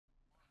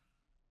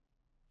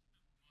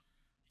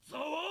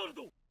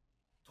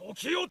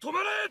時を止ま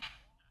れ。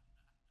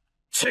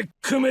チェッ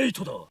クメイ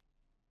トだ。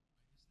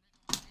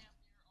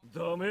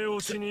ダメ押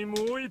しに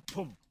もう一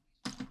本。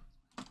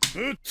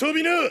ぶっ飛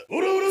びな。おら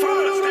おらおらおらおらおら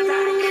おら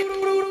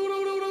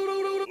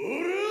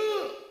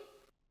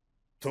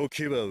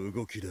時は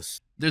動き出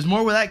す。 There's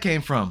more where that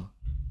came from.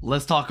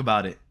 Let's talk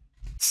about it.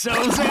 So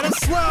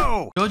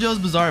ZettaSlow! JoJo's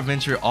Bizarre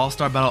Adventure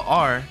All-Star Battle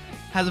R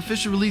has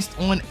officially released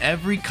on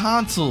every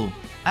console.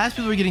 As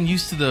people are getting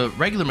used to the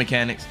regular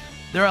mechanics,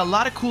 there are a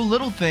lot of cool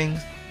little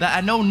things that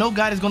I know no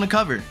guide is going to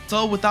cover.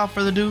 So without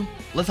further ado,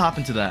 let's hop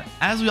into that.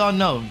 As we all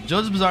know,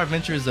 JoJo's Bizarre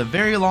Adventure is a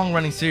very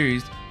long-running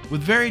series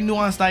with very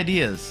nuanced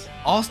ideas.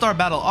 All-Star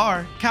Battle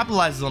R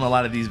capitalizes on a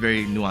lot of these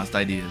very nuanced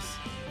ideas.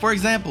 For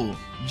example,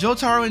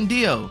 Jotaro and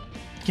Dio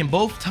can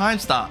both time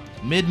stop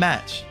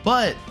mid-match.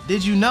 But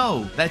did you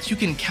know that you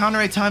can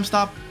counter a time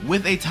stop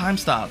with a time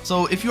stop?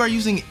 So if you are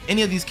using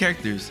any of these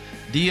characters,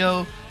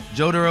 Dio,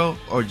 Jotaro,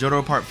 or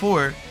Jotaro Part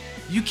 4,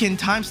 you can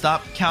time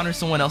stop counter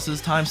someone else's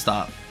time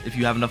stop if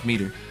you have enough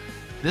meter.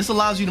 This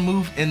allows you to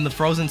move in the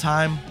frozen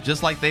time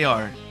just like they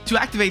are.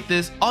 To activate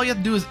this, all you have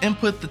to do is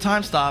input the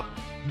time stop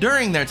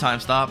during their time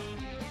stop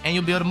and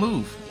you'll be able to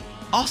move.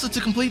 Also,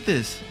 to complete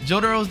this,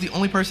 Jotaro is the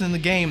only person in the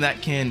game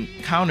that can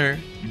counter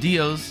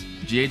Dio's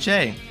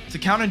GHA. To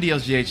counter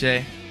Dio's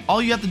GHA,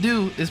 all you have to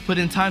do is put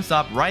in time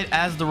stop right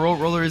as the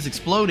roller is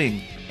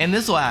exploding, and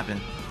this will happen.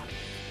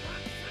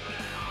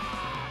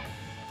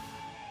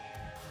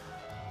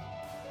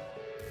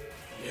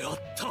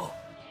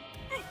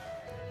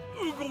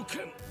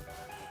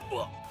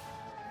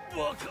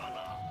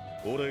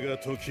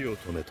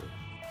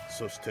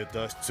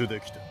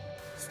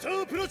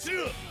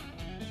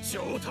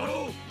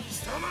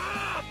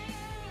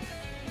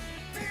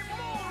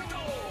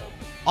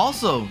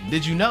 Also,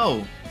 did you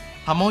know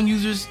Hamon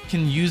users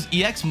can use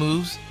EX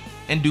moves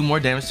and do more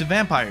damage to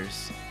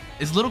vampires?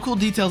 It's little cool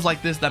details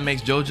like this that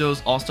makes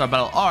JoJo's All-Star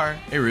Battle R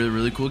a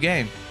really cool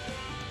game.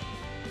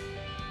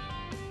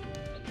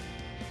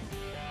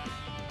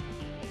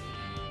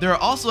 There are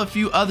also a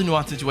few other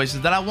nuanced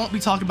situations that I won't be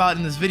talking about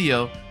in this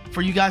video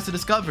for you guys to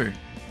discover.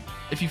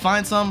 If you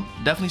find some,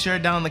 definitely share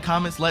it down in the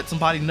comments. Let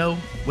somebody know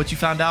what you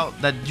found out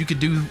that you could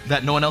do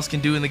that no one else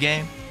can do in the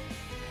game.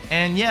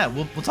 And yeah,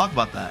 we'll talk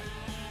about that.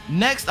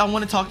 Next, I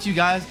want to talk to you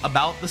guys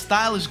about the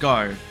Stylish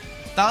Guard.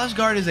 Stylish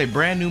Guard is a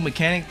brand new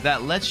mechanic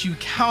that lets you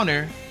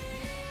counter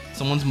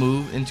someone's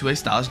move into a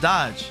Stylish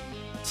Dodge.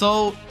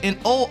 So in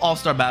old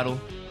All-Star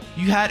Battle,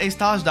 you had a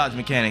Stylish Dodge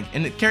mechanic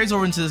and it carries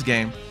over into this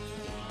game.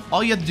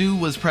 All you had to do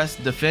was press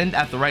defend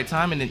at the right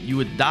time and then you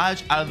would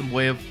dodge out of the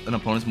way of an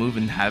opponent's move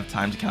and have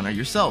time to counter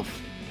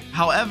yourself.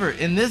 However,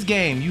 in this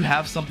game, you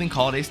have something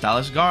called a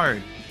Stylish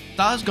Guard.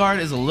 Stylish Guard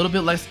is a little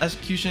bit less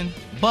execution,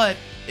 but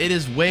it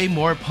is way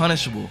more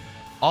punishable.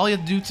 All you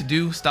have to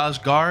do Stylish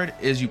Guard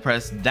is you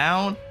press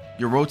down,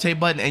 your rotate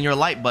button, and your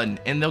light button,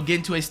 and they'll get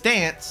into a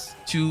stance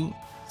to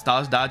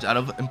Stylish Dodge out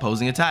of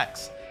imposing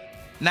attacks.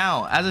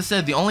 Now, as I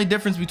said, the only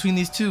difference between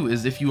these two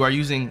is if you are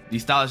using the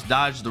Stylish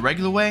Dodge the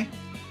regular way,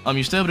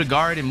 you're still able to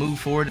guard and move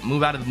forward,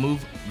 move out of the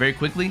move very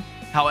quickly.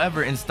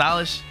 However, in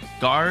Stylish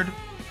Guard,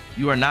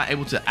 you are not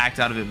able to act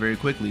out of it very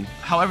quickly.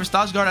 However,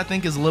 Stylish Guard I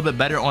think is a little bit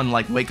better on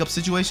like wake up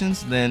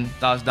situations than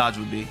Stylish Dodge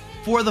would be.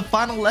 For the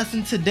final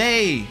lesson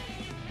today,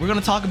 we're going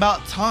to talk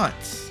about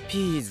taunts.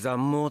 Pizza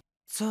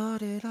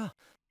mozzarella,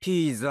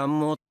 pizza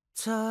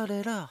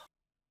mozzarella.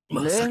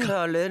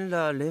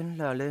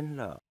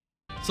 Lella.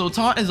 So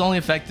taunt is only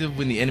effective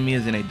when the enemy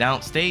is in a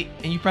down state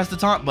and you press the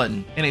taunt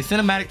button and a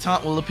cinematic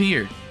taunt will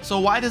appear. So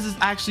why does this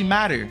actually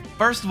matter?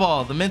 First of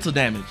all, the mental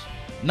damage.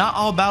 Not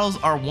all battles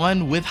are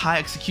won with high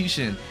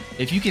execution.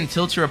 If you can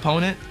tilt your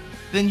opponent,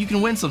 then you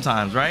can win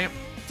sometimes, right?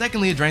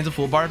 Secondly, it drains a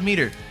full bar of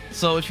meter.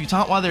 So if you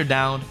taunt while they're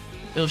down,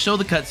 it'll show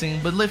the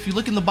cutscene, but if you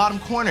look in the bottom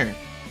corner,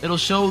 it'll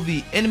show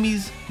the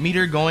enemy's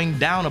meter going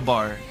down a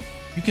bar.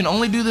 You can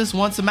only do this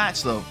once a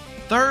match though.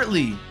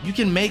 Thirdly, you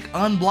can make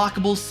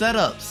unblockable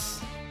setups.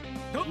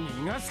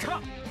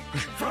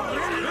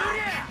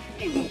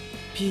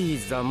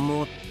 Pizza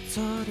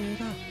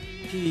mozzarella,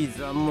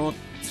 pizza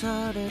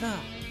mozzarella.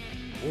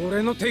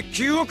 俺の鉄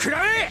球を食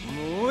らえ！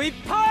もう一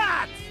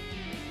発！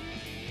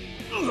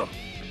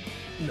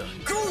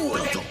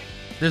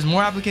 There's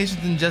more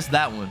applications than just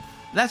that one.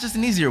 That's just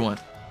an easier one.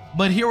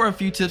 But here are a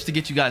few tips to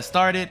get you guys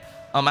started.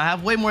 I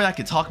have way more that I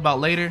could talk about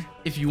later.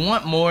 If you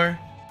want more,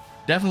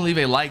 definitely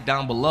leave a like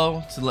down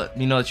below to let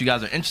me know that you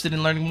guys are interested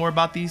in learning more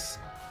about these.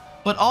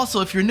 But also,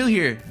 if you're new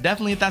here,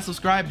 definitely hit that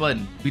subscribe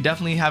button. We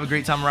definitely have a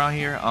great time around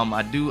here.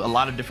 I do a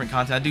lot of different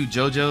content. I do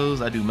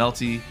JoJo's, I do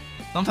Melty,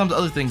 sometimes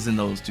other things than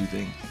those two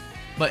things.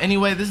 But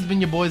anyway, this has been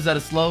your boy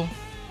ZettaSlow.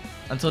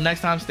 Until next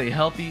time, stay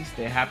healthy,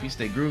 stay happy,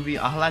 stay groovy.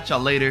 I'll holla at y'all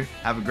later.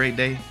 Have a great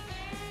day.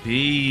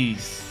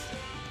 Peace.